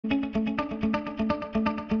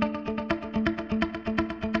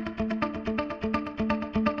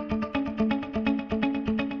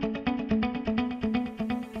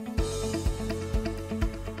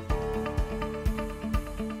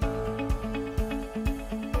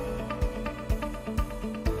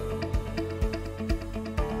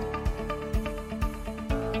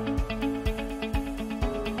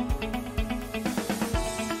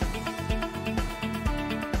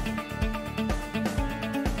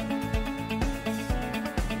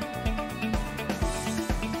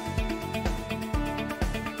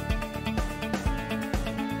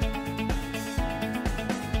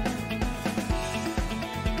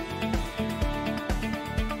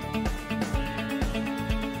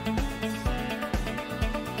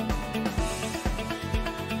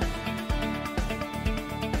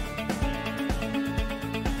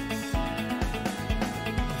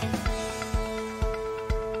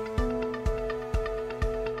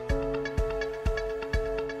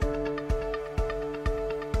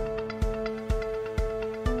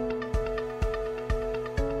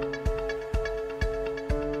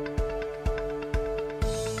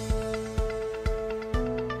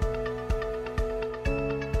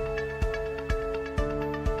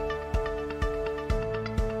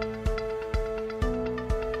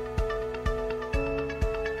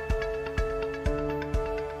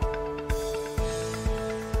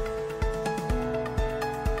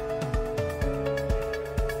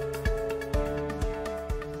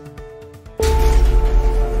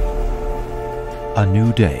A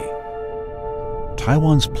new day.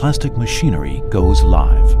 Taiwan's plastic machinery goes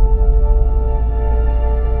live.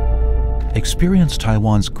 Experience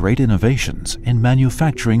Taiwan's great innovations in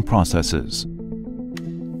manufacturing processes.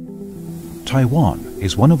 Taiwan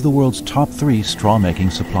is one of the world's top 3 straw-making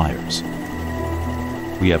suppliers.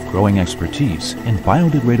 We have growing expertise in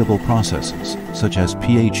biodegradable processes such as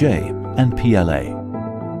PHA and PLA.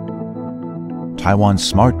 Taiwan's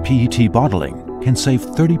smart PET bottling can save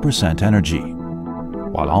 30% energy,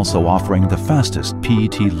 while also offering the fastest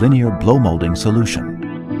PET linear blow molding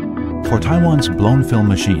solution. For Taiwan's blown film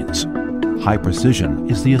machines, high precision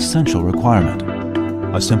is the essential requirement.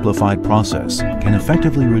 A simplified process can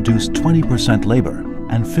effectively reduce 20% labor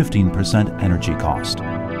and 15% energy cost.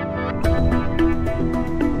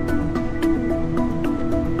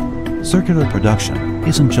 Circular production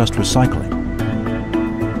isn't just recycling.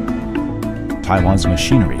 Taiwan's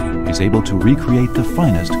machinery is able to recreate the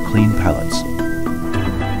finest clean pellets.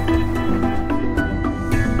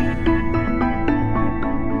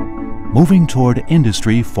 Moving toward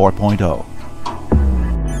Industry 4.0.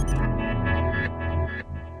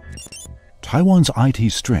 Taiwan's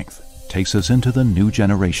IT strength takes us into the new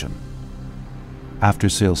generation.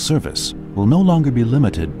 After-sales service will no longer be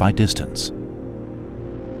limited by distance.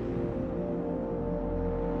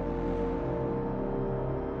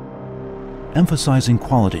 Emphasizing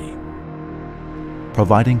quality,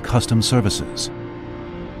 providing custom services.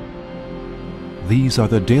 These are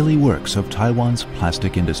the daily works of Taiwan's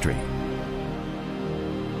plastic industry.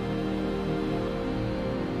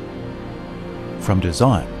 From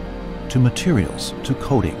design to materials to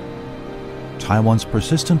coating, Taiwan's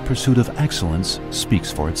persistent pursuit of excellence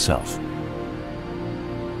speaks for itself.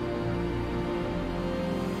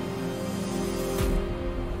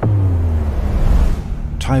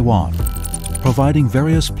 Taiwan, providing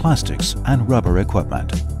various plastics and rubber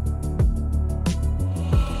equipment.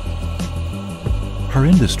 Her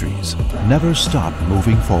industries never stop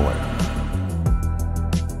moving forward.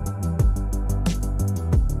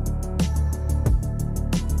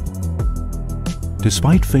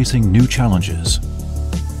 Despite facing new challenges,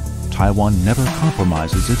 Taiwan never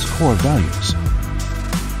compromises its core values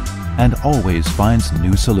and always finds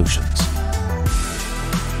new solutions.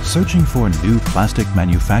 Searching for new plastic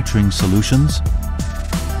manufacturing solutions?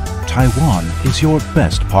 Taiwan is your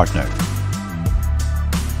best partner.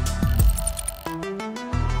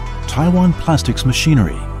 Taiwan Plastics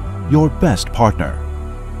Machinery, your best partner.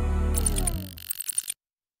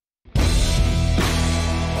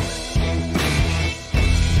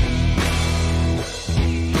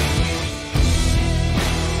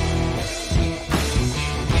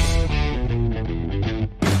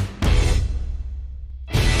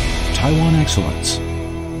 Taiwan Excellence,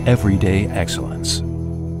 everyday excellence.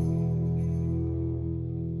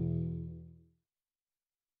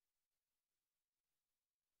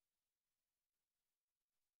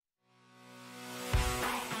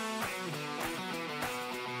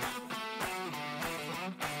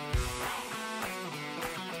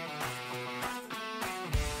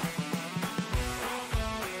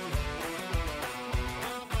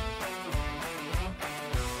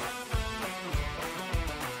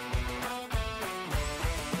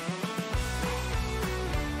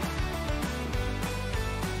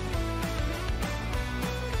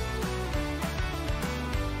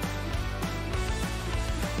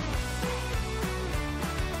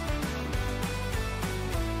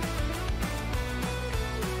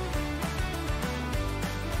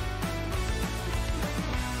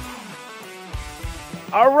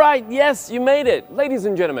 All right, yes, you made it. Ladies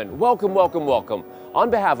and gentlemen, welcome, welcome, welcome. On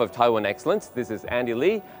behalf of Taiwan Excellence, this is Andy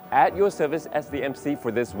Lee at your service as the MC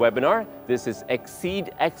for this webinar. This is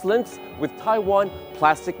Exceed Excellence with Taiwan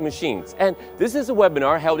Plastic Machines. And this is a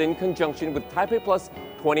webinar held in conjunction with TaipeiPLAS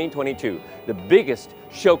 2022, the biggest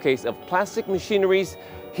showcase of plastic machineries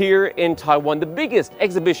here in Taiwan, the biggest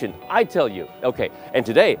exhibition, I tell you. Okay, and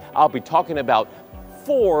today I'll be talking about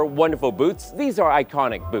 4 wonderful booths. These are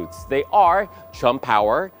iconic booths. They are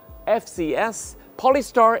Chumpower, FCS,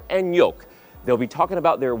 Polystar, and YOKE. They'll be talking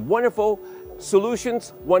about their wonderful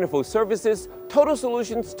solutions, wonderful services, total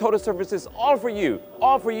solutions, total services, all for you,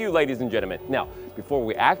 ladies and gentlemen. Now, before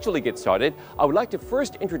we actually get started, I would like to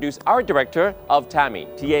first introduce our director of TAMI,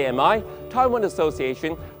 T-A-M-I, Taiwan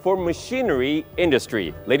Association for Machinery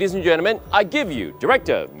Industry. Ladies and gentlemen, I give you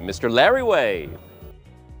Director, Mr. Larry Wei.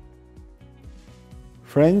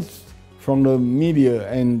 Friends from the media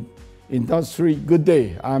and industry, good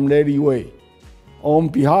day. I'm Larry Wei. On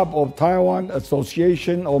behalf of Taiwan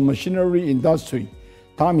Association of Machinery Industry,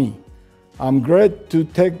 TAMI, I'm glad to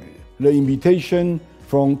take the invitation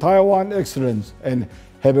from Taiwan Excellence and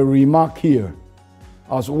have a remark here.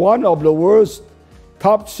 As one of the world's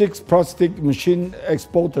top 6 plastic machine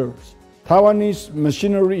exporters, Taiwanese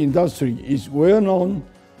machinery industry is well known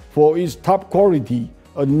for its top quality,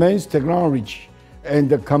 advanced technology, and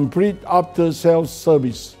the complete after-sales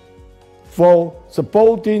service. For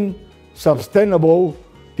supporting sustainable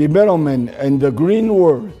development and the green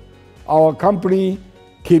world, our company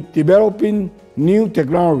keeps developing new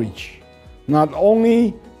technology, not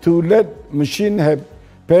only to let machines have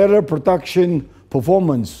better production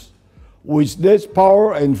performance with less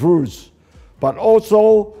power and force, but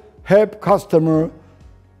also help customers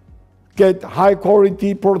get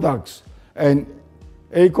high-quality products and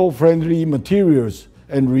eco-friendly materials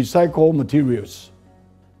and recycled materials.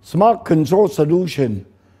 Smart control solutions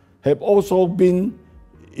have also been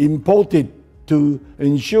imported to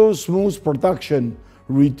ensure smooth production,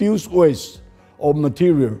 reduce waste of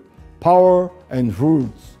material, power, and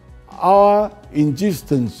foods. Our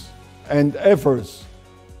insistence and efforts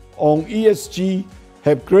on ESG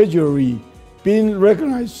have gradually been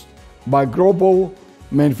recognized by global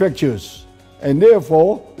manufacturers, and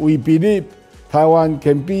therefore we believe Taiwan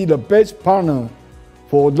can be the best partner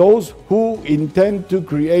for those who intend to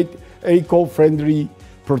create eco-friendly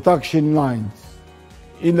production lines.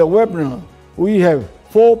 In the webinar, we have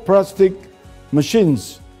 4 plastic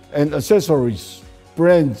machines and accessories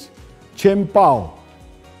brands: Chumpower,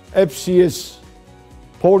 FCS,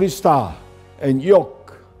 Polystar, and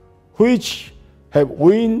YOKE, which have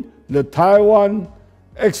won the Taiwan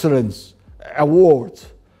Excellence Award,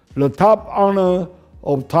 the top honor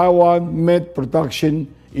of Taiwan-made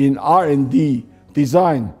production in R&D,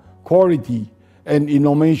 design, quality, and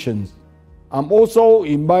innovation. I'm also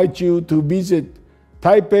invite you to visit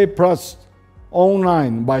TaipeiPLAS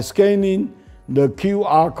online by scanning the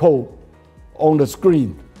QR code on the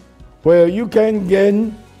screen, where you can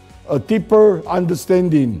gain a deeper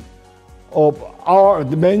understanding of our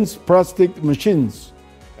advanced plastic machines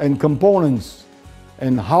and components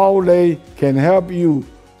and how they can help you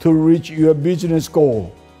to reach your business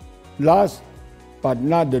goal. Last but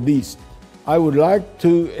not the least, I would like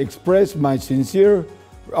to express my sincere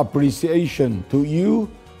appreciation to you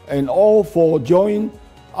and all for joining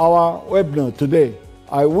our webinar today.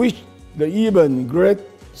 I wish the even great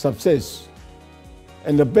success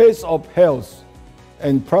and the best of health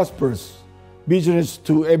and prosperous business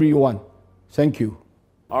to everyone. Thank you.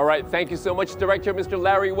 All right, thank you so much, Director Mr.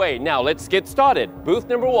 Larry Wei. Now let's get started. Booth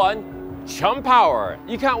number 1, Chumpower.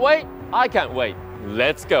 You can't wait? I can't wait.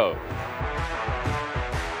 Let's go.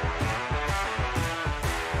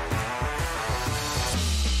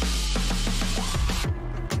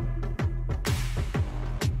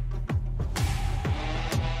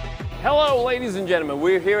 Hello, ladies and gentlemen.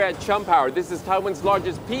 We're here at Chumpower. This is Taiwan's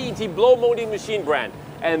largest PET blow molding machine brand.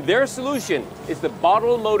 And their solution is the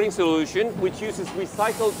bottle molding solution, which uses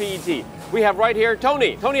recycled PET. We have right here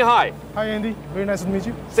Tony. Tony, hi. Hi, Andy. Very nice to meet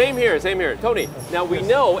you. Same here, same here. Tony, now we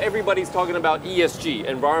know everybody's talking about ESG,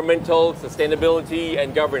 environmental, sustainability,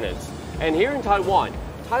 and governance. And here in Taiwan,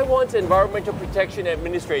 Taiwan's Environmental Protection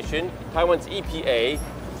Administration, Taiwan's EPA,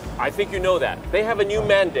 I think you know that. They have a new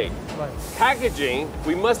mandate. Right. Packaging,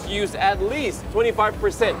 we must use at least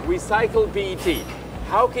 25% recycled PET.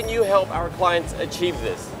 How can you help our clients achieve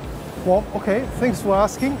this? Well, okay, thanks for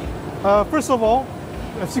asking. First of all,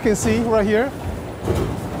 as you can see right here,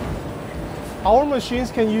 our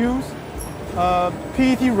machines can use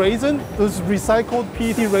PET resin, those recycled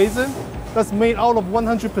PET resin that's made out of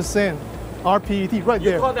 100% RPET right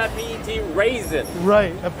there. You call that PET resin?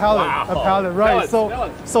 Right, a pellet, wow. a pellet, right.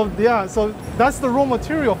 Pellets. So that's the raw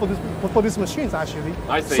material for these machines actually.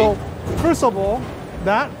 I see. So first of all,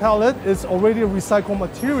 that pellet is already a recycled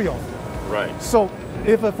material. Right. So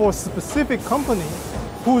if for a specific company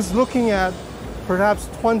who's looking at perhaps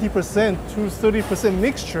 20% to 30%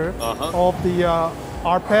 mixture of the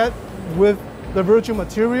rPET with the virgin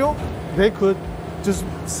material, they could just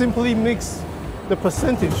simply mix the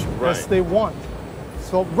percentage as they want.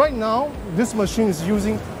 So right now, this machine is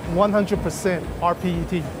using 100%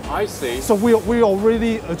 RPET. I see. So we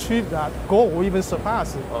already achieved that goal, or even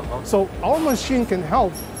surpassed it. So our machine can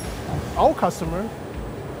help our customer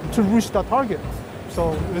to reach that target.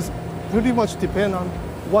 So it's pretty much depend on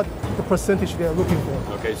what the percentage they're looking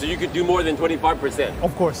for. Okay, so you could do more than 25%.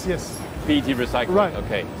 Of course, yes. PET recycling. Right.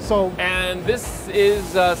 Okay. So and this is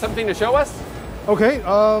something to show us? Okay.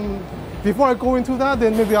 Before I go into that,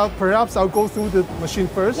 then maybe perhaps I'll go through the machine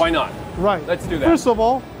first. Why not? Right. Let's do that. First of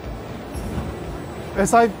all,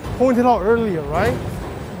 as I pointed out earlier, right,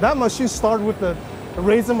 that machine started with the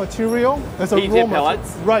resin material as a PET raw pellets.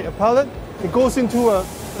 material. Right, a pellet. It goes into a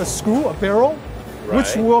screw, a barrel,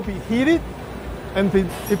 which will be heated, and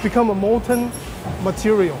it become a molten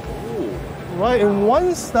material. Ooh. Right, and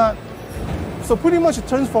once that, so pretty much it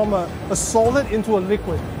turns from a solid into a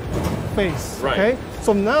liquid phase. Right. Okay,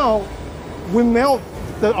 so now we melt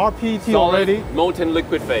the rPET Solid, already. molten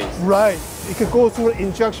liquid phase. Right, it can go through an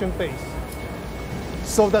injection phase,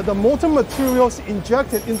 so that the molten material is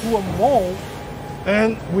injected into a mold,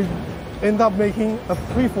 and we end up making a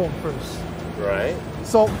preform first. Right.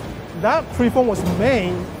 So that preform was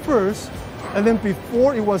made first, and then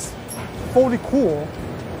before it was fully cooled,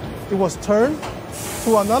 it was turned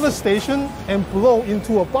to another station and blow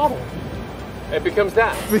into a bottle. It becomes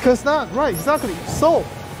that. Because that, right, exactly. So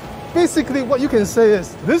basically what you can say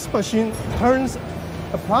is this machine turns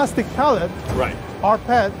a plastic pellet, Right.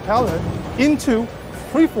 rPET pellet, into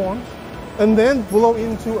preform and then blow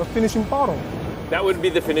into a finishing bottle. That would be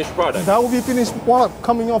the finished product. That will be finished product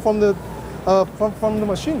coming out from the from the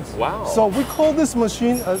machines. Wow. So we call this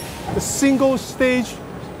machine a single stage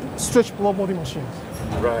stretch blow molding machine.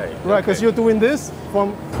 Right. Right, because okay. you're doing this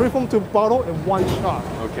from preform to bottle in one shot.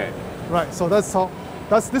 Okay. Right, so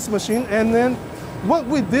that's this machine. And then what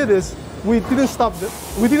we did is we didn't stop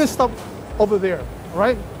over there,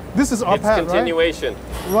 right? This is our It's pad, continuation.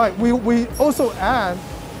 right? We also add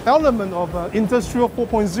element of industrial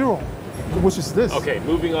 4.0, which is this. Okay,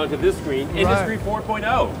 moving on to this screen, Industry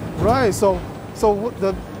 4.0. Right, so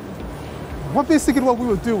what basically what we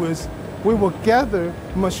will do is we will gather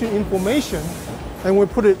machine information and we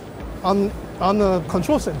put it on the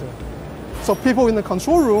control center. So people in the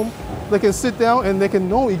control room, they can sit down and they can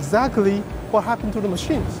know exactly what happened to the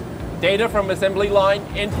machines. Data from assembly line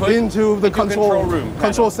input into the control room.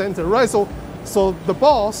 control center, right? So the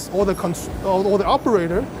boss or the or the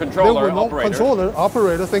operator, Controller, they will know, operator. controller,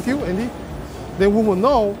 operator. Thank you, Andy. Then we will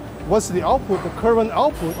know what's the output, the current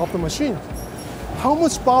output of the machine, how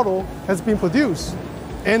much bottle has been produced,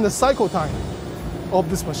 and the cycle time of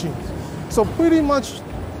this machine. So pretty much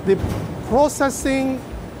the processing.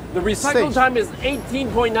 The recycle time is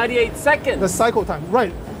 18.98 seconds. The cycle time,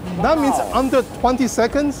 right? That means under 20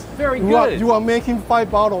 seconds. Very good. You are making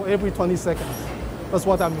 5 bottles every 20 seconds. That's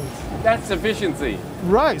what that means. That's efficiency.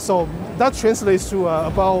 Right. So that translates to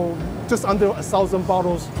about just under 1,000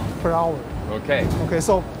 bottles per hour. Okay. Okay.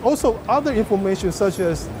 So also other information such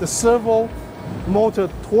as the servo motor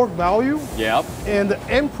torque value Yep. and the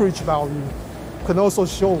amperage value can also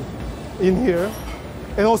show in here.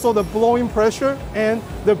 And also the blowing pressure and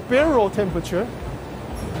the barrel temperature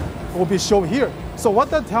will be shown here. So what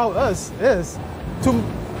that tells us is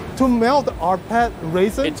to melt our rPET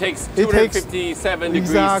resin, It takes 257 degrees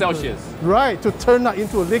exactly, Celsius. Right, to turn that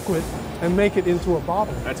into a liquid and make it into a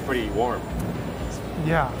bottle. That's pretty warm.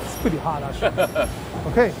 Yeah, it's pretty hot actually.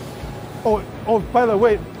 Okay. Oh, by the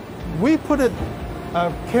way, we put a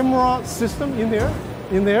camera system in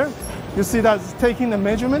there. You see that's taking a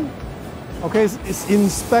measurement. Okay, it's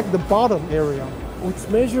inspect the bottom area. Oh, it's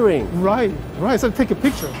measuring. Right. So take a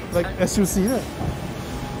picture, like as you see there.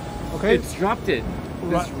 Okay. It's dropped it.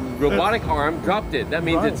 This Right. robotic arm dropped it. That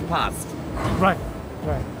means Right. it's passed. Right.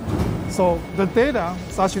 So the data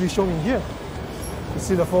is actually showing here. You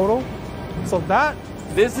see the photo? So that,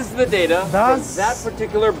 This is the data from That's- that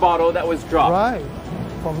particular bottle that was dropped. right,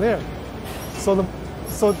 from there. So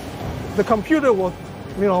the computer will,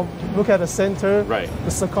 look at the center, Right.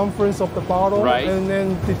 the circumference of the bottle, Right. and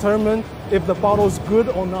then determine if the bottle is good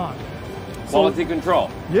or not. Quality control.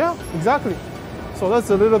 Yeah, exactly. So that's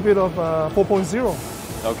a little bit of 4.0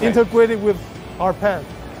 Okay. integrated with our pad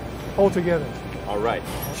altogether. All right.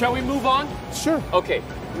 Shall we move on? Sure. Okay.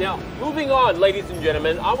 Now, moving on, ladies and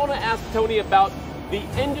gentlemen, I want to ask Tony about the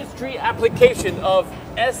industry application of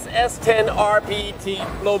SS10 rPET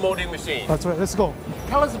blow molding machine. That's right. Let's go.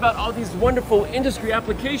 Tell us about all these wonderful industry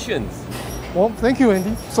applications. Well, thank you,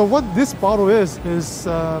 Andy. So what this bottle is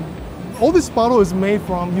all this bottle is made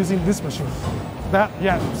from using this machine.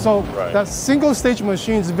 So Right. that single stage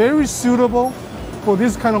machine is very suitable for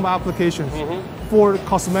this kind of applications, for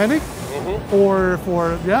cosmetic, or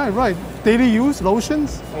for daily use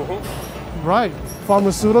lotions, right,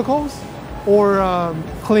 pharmaceuticals, or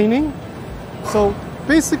cleaning. So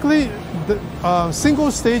basically, the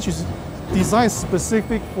single stage is designed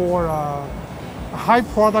specific for high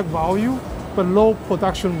product value but low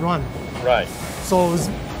production run. Right. So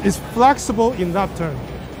it's flexible in that term.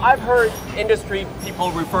 I've heard industry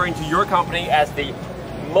people referring to your company as the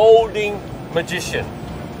molding magician.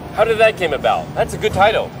 How did that came about? That's a good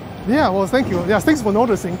title. Yeah, well, thank you. Yeah, thanks for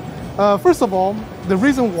noticing. First of all, the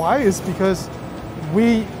reason why is because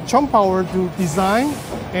we, Chumpower, do design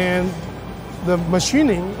and the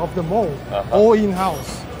machining of the mold all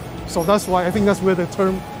in-house. So that's why I think that's where the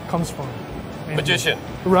term comes from. Magician.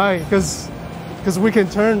 Right, because we can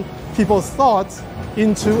turn people's thoughts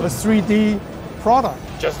into a 3D product.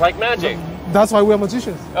 Just like magic. That's why we're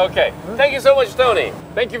magicians. Okay, thank you so much, Tony.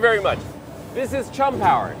 Thank you very much. This is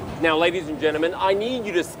Chumpower. Now, ladies and gentlemen, I need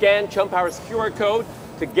you to scan Chumpower's QR code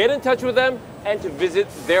to get in touch with them and to visit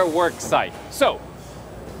their work site. So,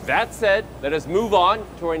 that said, let us move on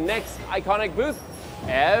to our next iconic booth,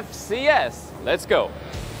 FCS. Let's go.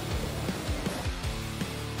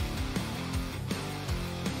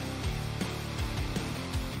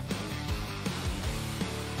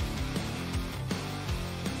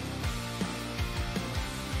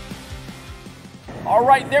 All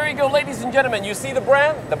right, there you go, ladies and gentlemen. You see the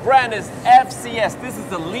brand? The brand is FCS. This is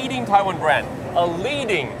the leading Taiwan brand, a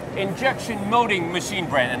leading injection molding machine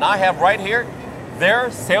brand. And I have right here their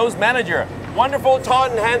sales manager, wonderful, tall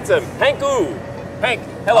and handsome, Hank Wu. Hank,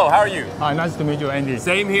 hello, how are you? Hi, nice to meet you, Andy.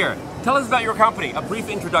 Same here. Tell us about your company, a brief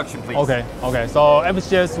introduction, please. Okay. So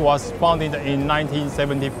FCS was founded in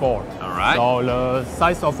 1974. All right. So the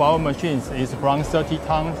size of our machines is from 30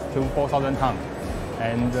 tons to 4,000 tons.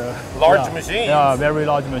 And large machines. Yeah, very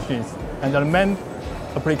large machines. And the main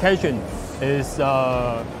application is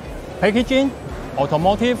packaging,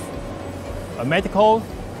 automotive, medical,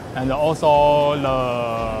 and also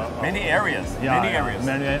the many areas.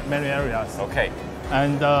 Many areas. Okay.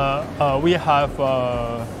 And we have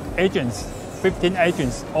agents, 15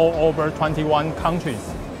 agents all over 21 countries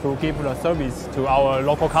to give the service to our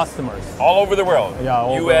local customers. All over the world?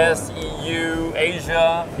 Yeah. US, EU,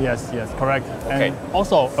 Asia? Yes, correct. Okay. And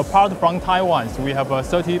also, apart from Taiwan, we have a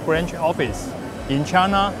 30 branch office in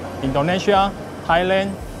China, Indonesia,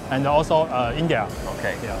 Thailand, and also India.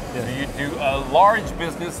 Okay. Yeah. So you do a large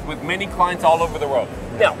business with many clients all over the world.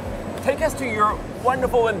 Now, take us to your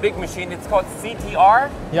wonderful and big machine. It's called CTR?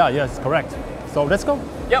 Yes, correct. So let's go.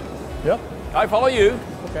 Yep. I follow you.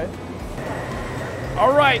 Okay.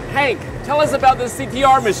 All right, Hank, tell us about the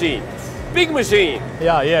CTR machine. Big machine.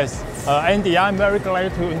 Yes. Andy, I'm very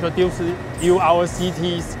glad to introduce you our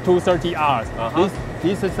CT230R.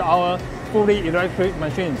 This is our fully electric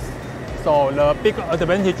machines. So the big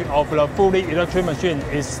advantage of the fully electric machine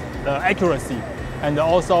is the accuracy and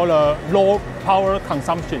also the low power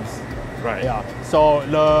consumptions. Right. Yeah. So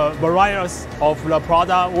the variance of the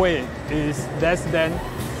product weight is less than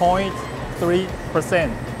 0.3%.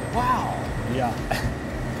 Wow. Yeah.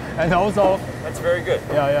 And also, that's very good.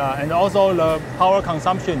 Yeah. And also the power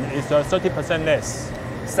consumption is 30% less.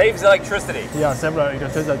 Saves electricity. Yeah, saves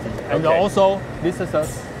electricity. Okay. And also, this is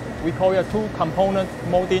we call it a two-component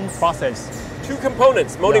molding process. Two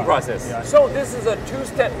components molding process. Yeah. So this is a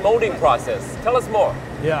two-step molding process. Tell us more.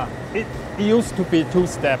 Yeah, it used to be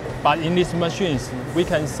two-step, but in these machines, we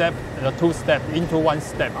can set the two-step into one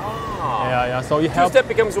step. Yeah. So it helps. Two-step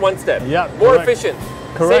becomes one step. Yeah. More correct. efficient.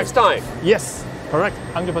 Correct. Saves time. Yes, correct.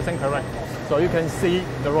 100% correct. So you can see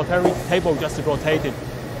the rotary table just rotated.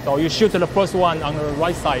 So you shoot the first one on the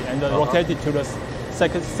right side and then rotate it to the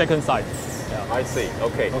second side. Yeah. I see.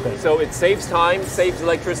 Okay. So it saves time, saves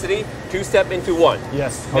electricity. Two-step into one.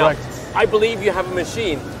 Yes, correct. Now, I believe you have a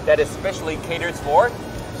machine that especially caters for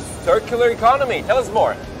circular economy. Tell us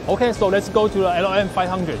more. Okay, so let's go to the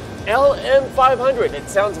LM500. LM500. It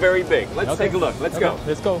sounds very big. Let's take a look. Let's go.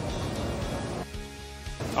 Let's go.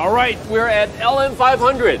 All right, we're at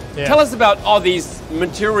LM500. Yeah. Tell us about all these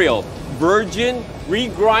material, virgin,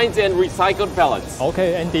 regrinds, and recycled pellets.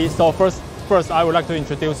 Okay, Andy. So first I would like to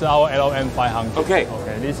introduce our LM500. Okay.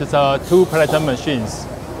 This is two pelleter machines.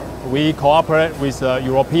 We cooperate with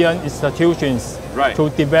European institutions to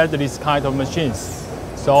develop this kind of machines.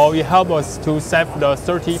 So it helps us to save the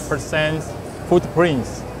 30%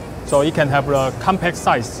 footprints. So it can have the compact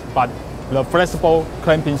size, but the flexible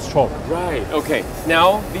clamping stroke. Right, okay.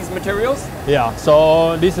 Now, these materials? Yeah,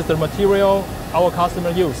 so this is the material our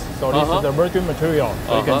customer use. So this is the virgin material.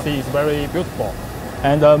 So you can see it's very beautiful.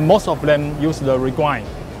 And most of them use the regrind.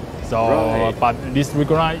 So, but this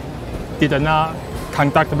regrind did not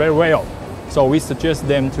conduct very well. So we suggest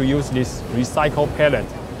them to use this recycled pellet.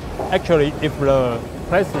 Actually, if the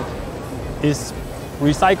plastic is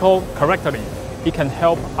recycled correctly, it can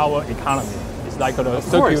help our economy. It's like a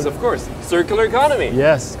Of course. Circular economy.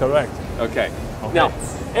 Yes, correct. Okay. Now,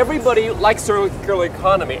 everybody likes circular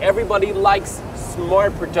economy. Everybody likes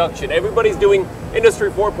smart production. Everybody's doing Industry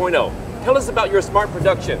 4.0. Tell us about your smart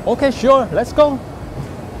production. Okay, sure. Let's go.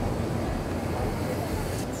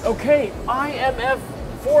 Okay, IMF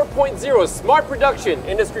 4.0, smart production,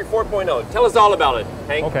 Industry 4.0. Tell us all about it,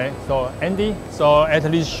 Hank. Okay, so Andy, so at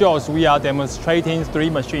these shows we are demonstrating three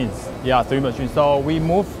machines. Yeah, three machines. So we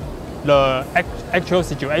move the actual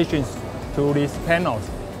situations to these panels.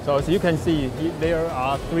 So as you can see, there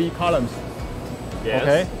are three columns. Yes.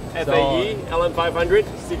 Okay, FAE LM500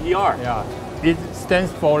 CTR. Yeah, it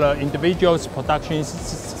stands for the individual's production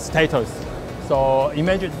status. So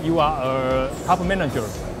imagine you are a top manager,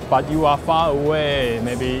 but you are far away,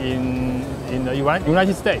 maybe in the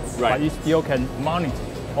United States, right. but you still can monitor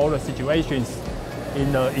all the situations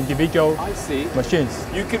in the individual machines.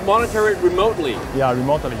 You could monitor it remotely. Yeah,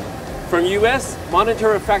 remotely. From US,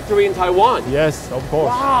 monitor a factory in Taiwan. Yes, of course.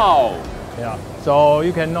 Wow. Yeah, so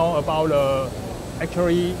you can know about the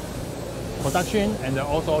actually production and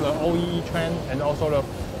also the OEE trend and also the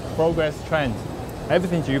progress trend.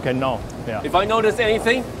 Everything you can know. Yeah. If I notice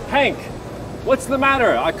anything, Hank, what's the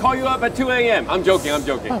matter? I call you up at 2 a.m. I'm joking.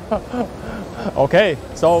 Okay,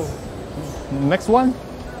 so next one.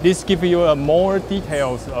 This gives you more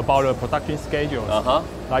details about the production schedules.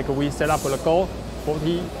 Like we set up the goal,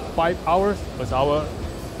 45 hours was our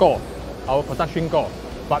goal, our production goal.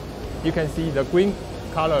 But you can see the green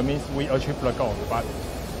color means we achieved the goal, but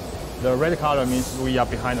the red color means we are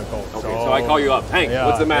behind the goal. Okay, so I call you up. Hank,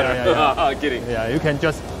 what's the matter? Kidding. Yeah, you can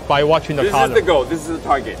just by watching the color. This is the goal. This is the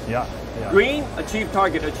target. Yeah. Green, achieve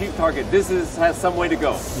target, achieve target. This has some way to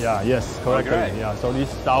go. Yeah, yes, correctly. Okay. Yeah, so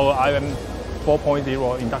this is our IM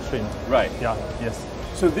 4.0 induction. Right. Yeah, yes.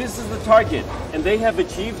 So this is the target, and they have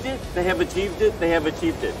achieved it, they have achieved it, they have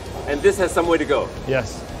achieved it. And this has some way to go.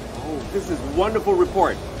 Yes. Oh, this is wonderful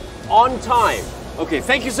report. On time. Okay,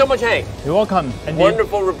 thank you so much, Hank. You're welcome.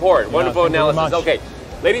 Wonderful report, wonderful analysis. Okay,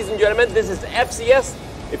 ladies and gentlemen, this is FCS.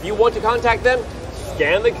 If you want to contact them,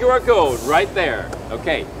 scan the QR code right there.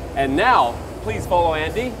 Okay, and now, please follow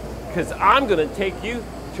Andy, because I'm going to take you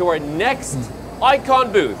to our next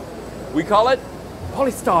icon booth. We call it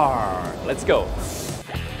Polystar. Let's go.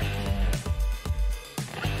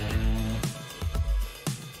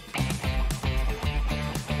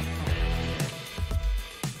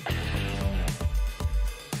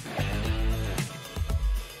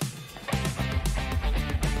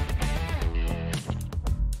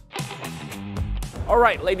 All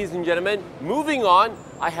right, ladies and gentlemen, moving on,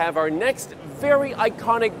 I have our next very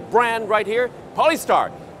iconic brand right here,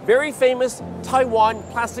 Polystar. Very famous Taiwan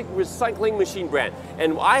plastic recycling machine brand.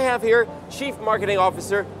 And I have here Chief Marketing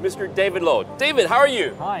Officer, Mr. David Loh. David, how are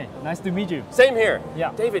you? Hi, nice to meet you. Same here.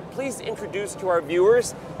 Yeah. David, please introduce to our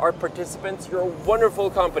viewers, our participants, your wonderful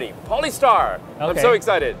company, Polystar. Okay. I'm so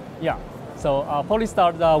excited. Yeah, so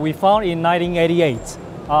Polystar, we found in 1988.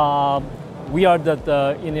 We are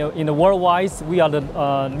in the worldwide, we are the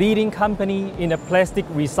leading company in the plastic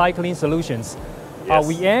recycling solutions. Yes.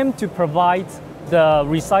 We aim to provide the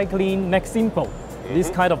recycling make simple, this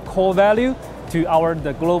kind of core value to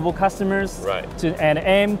the global customers, and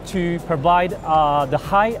aim to provide the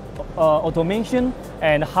high automation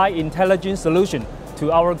and high intelligence solution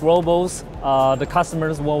to our globals, the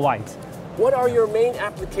customers worldwide. What are your main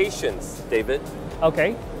applications, David?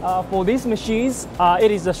 Okay, for these machines,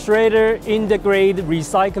 it is a shredder integrated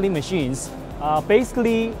recycling machines.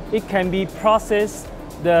 Basically, it can be processed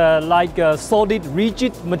like solid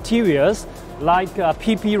rigid materials like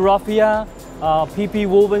PP raffia, PP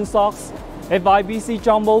woven socks, FIBC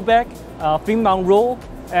jumbo bag, film on roll,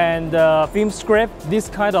 and film scrap, this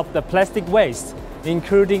kind of the plastic waste,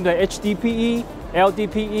 including the HDPE,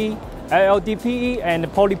 LDPE, LLDPE, and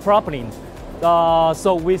polypropylene.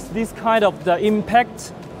 So with this kind of the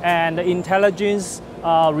impact and the intelligence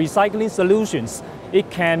recycling solutions,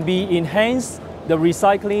 it can be enhanced the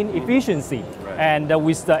recycling efficiency and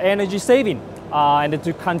with the energy saving and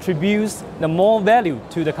to contribute the more value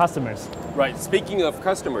to the customers. Right, speaking of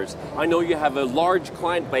customers, I know you have a large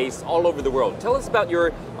client base all over the world. Tell us about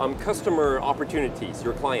your customer opportunities,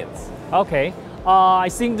 your clients. Okay. I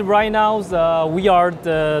think right now we are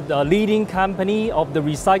the leading company of the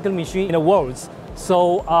recycling machine in the world.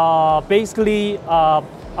 So basically,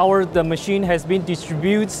 the machine has been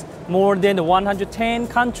distributed more than 110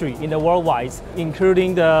 countries in the worldwide,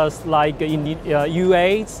 including like in the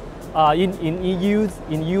US, in EU,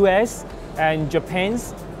 in US, and Japan,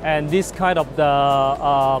 and this kind of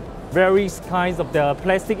the various kinds of the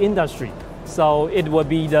plastic industry. So it will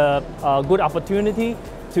be the good opportunity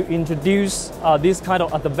to introduce this kind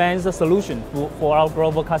of advanced solution for our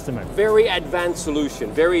global customers. Very advanced solution,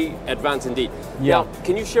 very advanced indeed. Yeah. Now,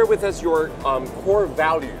 can you share with us your core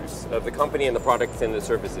values of the company and the products and the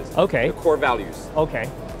services? Okay. The core values. Okay.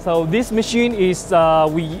 So this machine is,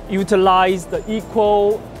 we utilize the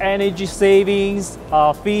equal energy savings,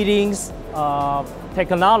 feedings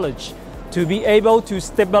technology to be able to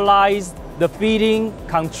stabilize the feeding,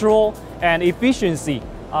 control, and efficiency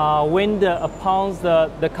when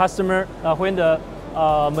the customer, when the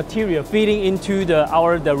material feeding into the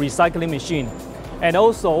recycling machine. And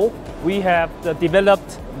also, we have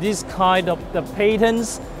developed this kind of the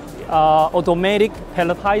patents automatic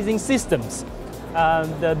pelletizing systems.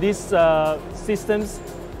 And these systems,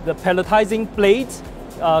 the pelletizing plate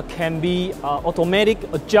can be automatic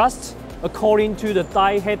adjust according to the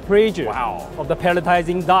die head pressure of the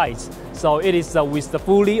pelletizing dies. So it is with the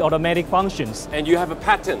fully automatic functions. And you have a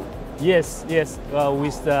patent? Yes,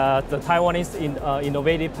 with the Taiwanese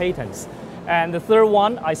innovative patents. And the third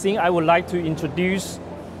one, I think I would like to introduce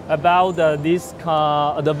about this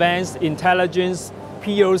advanced intelligence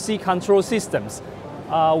PLC control systems.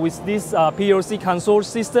 With these PLC control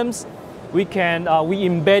systems, we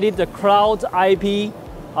embedded the cloud IP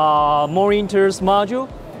monitors module,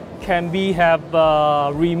 can have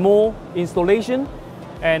remote installation,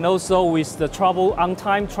 and also with the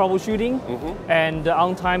on-time troubleshooting and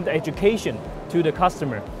on-time education to the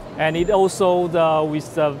customer. And it also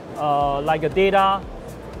with the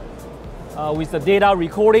data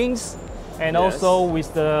recordings, and also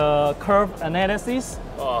with the curve analysis.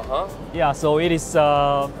 Yeah, so it is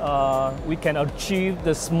we can achieve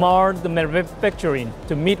the smart manufacturing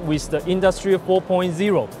to meet with the Industry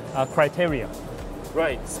 4.0 criteria.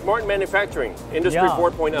 Right, smart manufacturing, Industry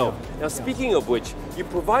 4.0. Now, speaking of which, you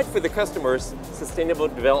provide for the customers sustainable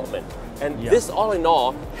development. And this, all in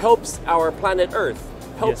all, helps our planet Earth,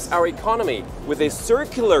 helps our economy with a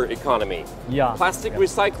circular economy. Plastic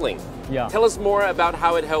recycling. Tell us more about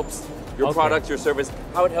how it helps your products, your service,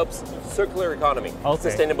 how it helps circular economy,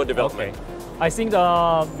 sustainable development. I think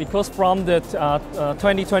because from the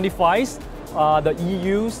 2025, the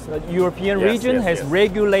EU's European region has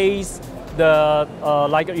regulated the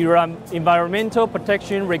environmental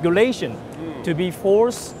protection regulation to be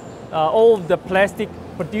forced. All of the plastic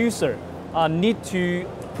producer need to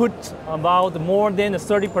put about more than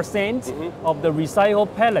 30% of the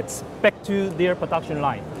recycled pellets back to their production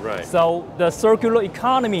line. Right. So the circular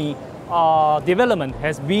economy development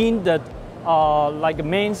has been the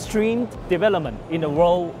mainstream development in the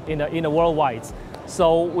world, in the worldwide.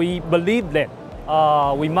 So we believe that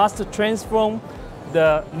we must transform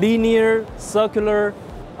the linear circular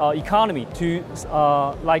economy to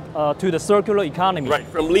the circular economy. Right,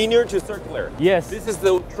 from linear to circular. Yes. This is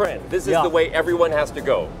the trend. This is the way everyone has to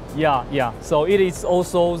go. Yeah. So it is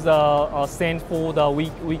also the stand for the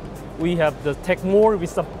we have to take more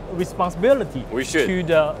responsibility to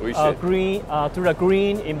the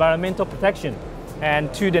green environmental protection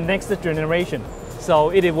and to the next generation. So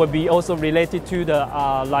it will be also related to the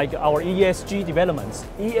our ESG developments.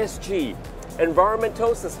 ESG. Environmental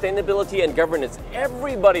sustainability and governance.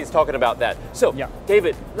 Everybody's talking about that. So,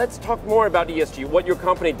 David, let's talk more about ESG, what your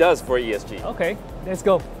company does for ESG. Okay, let's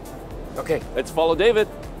go. Okay, let's follow David.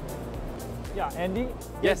 Yeah, Andy?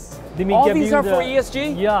 Yes. All these are for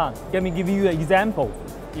ESG? Yeah, let me give you an example.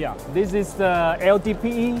 Yeah, this is the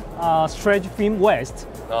LDPE stretch film waste.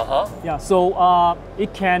 Yeah, so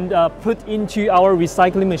it can put into our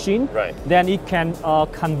recycling machine. Right. Then it can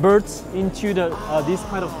convert into this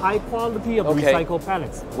kind of high quality of recycled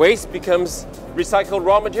pellets. Waste becomes recycled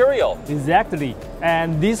raw material. Exactly.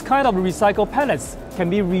 And this kind of recycled pellets can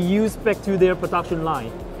be reused back to their production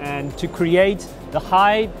line and to create the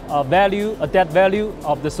high value, added value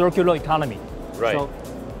of the circular economy. Right. So,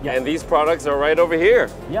 and these products are right over here.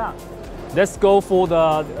 Yeah. Let's go for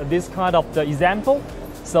this kind of the example.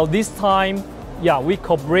 So this time, we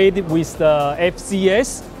cooperated with the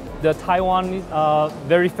FCS, the Taiwan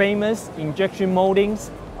very famous injection molding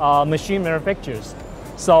machine manufacturers.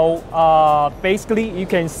 So basically, you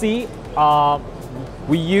can see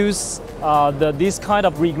we use this kind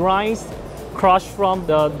of regrinds crush from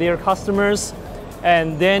their customers,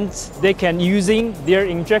 and then they can using their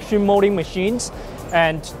injection molding machines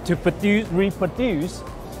and to reproduce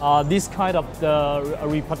this kind of the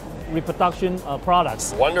reproduction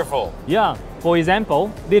products. Wonderful. Yeah. For example,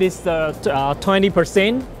 this is the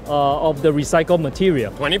 20% of the recycled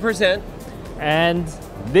material. 20%. And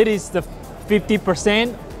this is the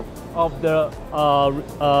 50% of the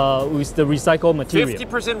with the recycled material.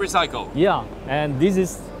 50% recycled. Yeah. And this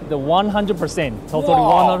is the 100%. Totally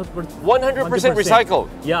 100% recycled.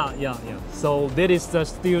 Yeah. So that is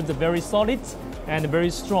still the very solid and very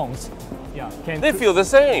strong. Yeah. They feel the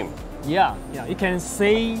same. Yeah. It can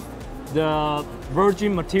save the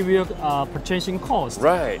virgin material purchasing cost.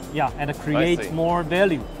 Right. Yeah, and create more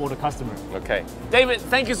value for the customer. Okay. David,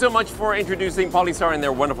 thank you so much for introducing Polystar and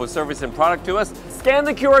their wonderful service and product to us. Scan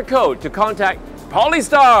the QR code to contact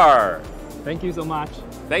Polystar. Thank you so much.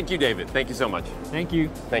 Thank you, David. Thank you so much. Thank you.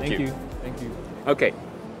 Thank you. Okay.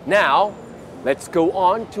 Now, let's go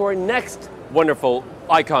on to our next wonderful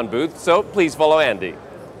icon booth. So please follow Andy.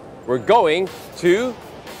 We're going to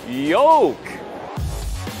YOKE.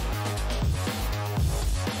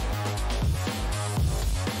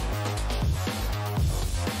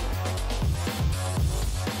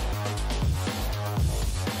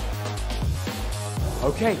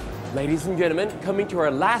 Okay, ladies and gentlemen, coming to our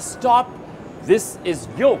last stop. This is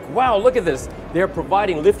YOKE. Wow, look at this. They're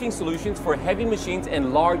providing lifting solutions for heavy machines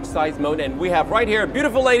and large size mode. And we have right here a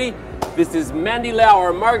beautiful lady. This is Mandy Lau,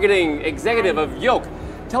 our marketing executive of YOKE.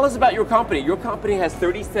 Tell us about your company. Your company has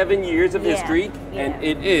 37 years of history and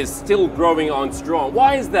it is still growing on strong.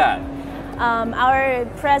 Why is that? Our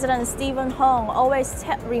president, Stephen Hong, always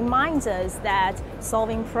reminds us that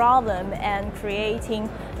solving problem and creating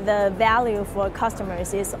the value for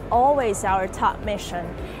customers is always our top mission.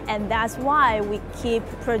 And that's why we keep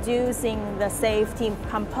producing the safety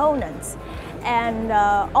components. And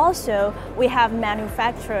also, we have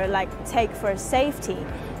manufacturer like Take for Safety.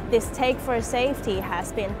 This Take for Safety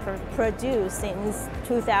has been produced since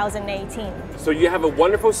 2018. So you have a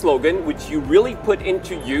wonderful slogan which you really put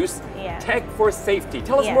into use. Take for Safety.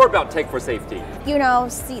 Tell us more about Take for Safety. You know,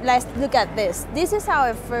 see, let's look at this. This is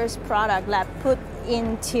our first product that put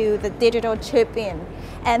into the digital chip in.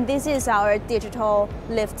 And this is our digital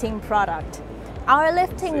lifting product. Our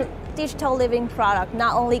digital living product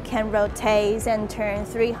not only can rotate and turn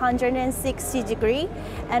 360 degrees,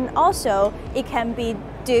 and also it can be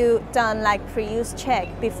done like pre-use check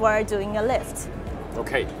before doing a lift.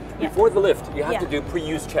 Okay, before the lift, you have to do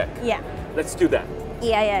pre-use check. Yeah. Let's do that.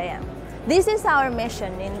 Yeah. This is our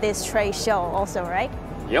mission in this trade show also, right?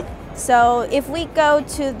 Yep. So if we go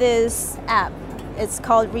to this app, it's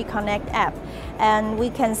called Reconnect app, and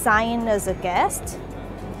we can sign as a guest.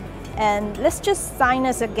 And let's just sign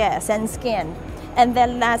as a guest and scan. And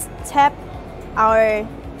then let's tap our,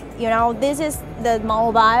 this is the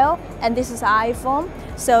mobile and this is iPhone.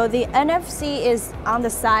 So the NFC is on the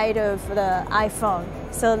side of the iPhone.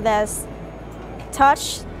 So let's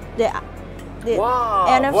touch the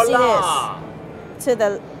NFC to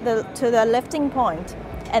the lifting point.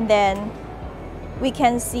 And then we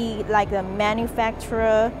can see like the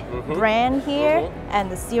manufacturer brand here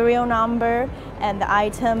and the serial number and the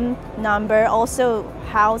item number. Also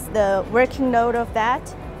how's the working note of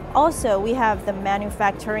that. Also we have the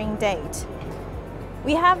manufacturing date.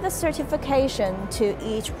 We have the certification to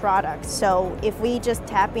each product. So if we just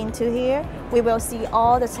tap into here, we will see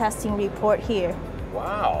all the testing report here.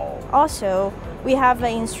 Wow. Also, we have the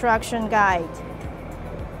instruction guide.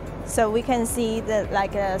 So we can see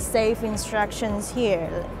the safe instructions here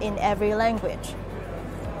in every language.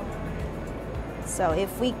 So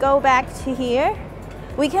if we go back to here,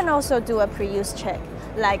 we can also do a pre-use check.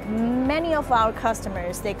 Like many of our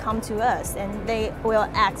customers, they come to us and they will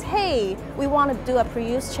ask, hey, we want to do a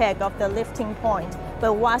pre-use check of the lifting point,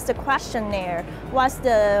 but what's the questionnaire? What's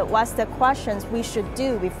the questions we should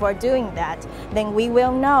do before doing that? Then we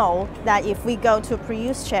will know that if we go to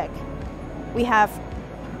pre-use check, we have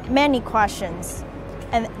many questions,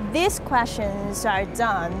 and these questions are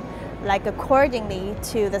done like accordingly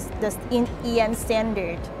to the EN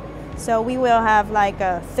standard. So we will have like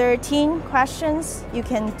 13 questions you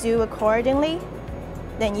can do accordingly.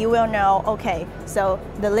 Then you will know, okay, so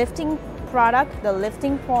the lifting product, the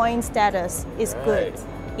lifting point status is good.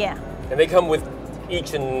 Yeah. And they come with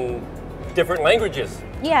each in different languages.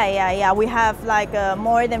 Yeah. We have like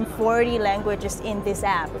more than 40 languages in this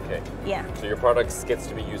app. Okay. Yeah. So your products gets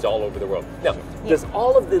to be used all over the world. Now, does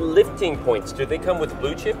all of the lifting points, do they come with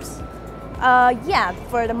blue chips? Yeah,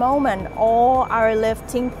 for the moment, all our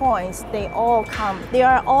lifting points, they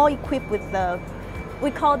are all equipped with we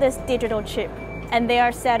call this digital chip, and they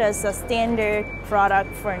are set as a standard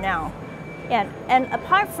product for now. Yeah, and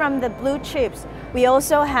apart from the blue chips, we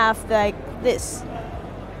also have like this.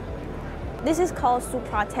 This is called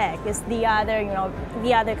SupraTech. It's the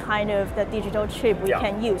other kind of the digital chip we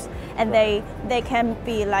can use, and they can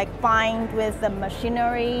be like bind with the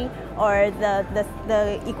machinery or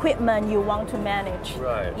the equipment you want to manage.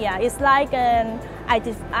 Right. Yeah, it's like an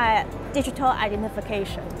digital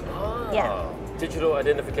identification. Digital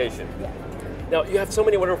identification. Yeah. Now you have so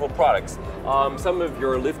many wonderful products. Some of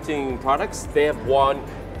your lifting products, they have won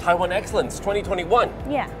Taiwan Excellence 2021.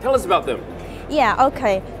 Yeah. Tell us about them. Yeah,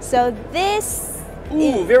 okay. So this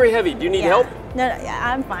is very heavy. Do you need help? No,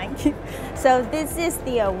 I'm fine. So this is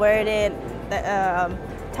the awarded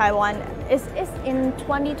Taiwan. It's in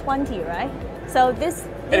 2020, right? So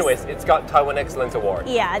anyways, it's got Taiwan Excellence Award.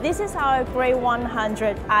 Yeah, this is our Grade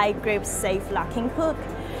 100 iGrip Safe Locking Hook.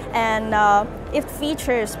 And it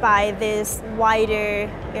features by this wider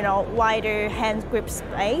hand grip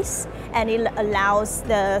space, and it allows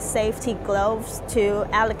the safety gloves to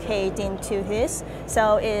allocate into his,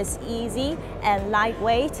 so it's easy and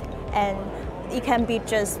lightweight, and it can be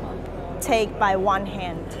just take by one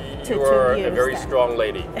hand to use. You are a very strong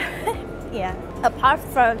lady. Yeah. apart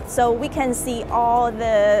from, so we can see all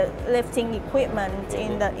the lifting equipment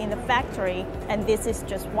in the factory, and this is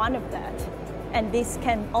just one of that. And this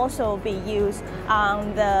can also be used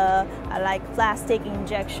on the like plastic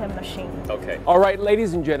injection machine. Okay. All right,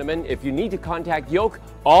 ladies and gentlemen, if you need to contact YOKE,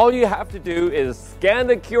 all you have to do is scan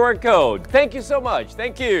the QR code. Thank you so much.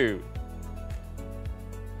 Thank you.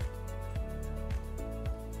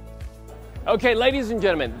 Okay, ladies and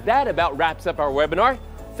gentlemen, that about wraps up our webinar.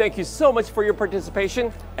 Thank you so much for your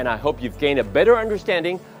participation, and I hope you've gained a better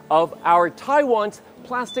understanding of our Taiwan's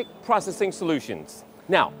plastic processing solutions.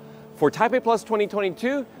 Now, for TaipeiPLAS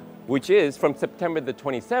 2022, which is from September the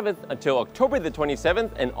 27th until October the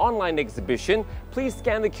 27th, an online exhibition, please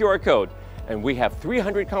scan the QR code. And we have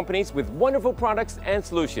 300 companies with wonderful products and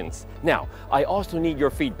solutions. Now, I also need your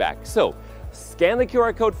feedback. So, scan the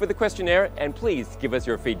QR code for the questionnaire and please give us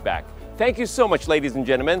your feedback. Thank you so much, ladies and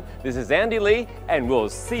gentlemen. This is Andy Lee, and we'll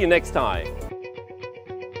see you next time.